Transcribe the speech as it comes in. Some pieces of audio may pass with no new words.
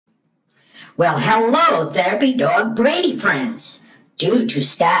Well, hello, Therapy Dog Brady friends. Due to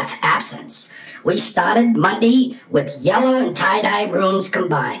staff absence, we started Monday with yellow and tie-dye rooms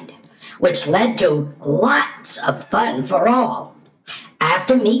combined, which led to lots of fun for all.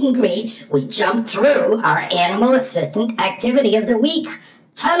 After meet and greets, we jumped through our animal assistant activity of the week,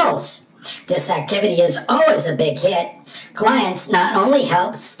 tunnels. This activity is always a big hit. Clients not only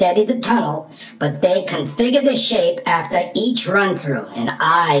help steady the tunnel, but they configure the shape after each run-through, and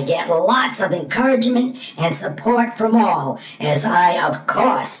I get lots of encouragement and support from all as I, of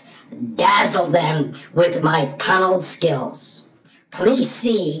course, dazzle them with my tunnel skills. Please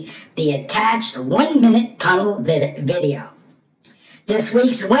see the attached 1-minute tunnel video. This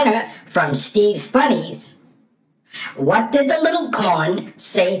week's winner from Steve's Funnies. What did the little corn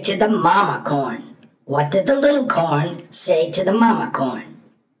say to the mama corn? What did the little corn say to the mama corn?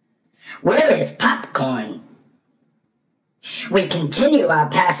 Where is popcorn? We continue our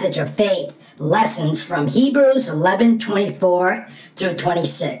passage of faith lessons from Hebrews 11:24 through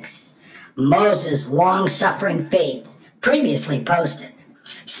 26. Moses' long-suffering faith, previously posted.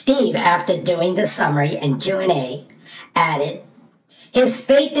 Steve, after doing the summary and Q&A, added, his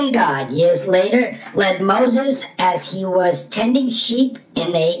faith in God years later led Moses as he was tending sheep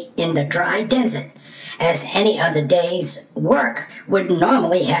in the dry desert, as any other day's work would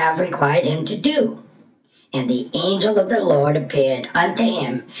normally have required him to do. And the angel of the Lord appeared unto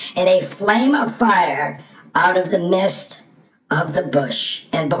him in a flame of fire out of the midst of the bush.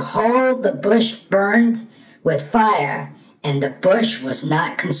 And behold, the bush burned with fire, and the bush was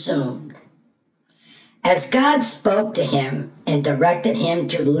not consumed. As God spoke to him and directed him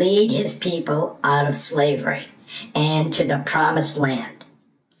to lead his people out of slavery and to the promised land,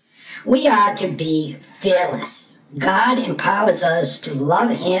 we are to be fearless. God empowers us to love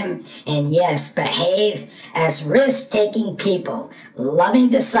him and, yes, behave as risk-taking people, loving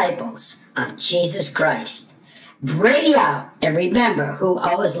disciples of Jesus Christ. Brady out, and remember who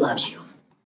always loves you.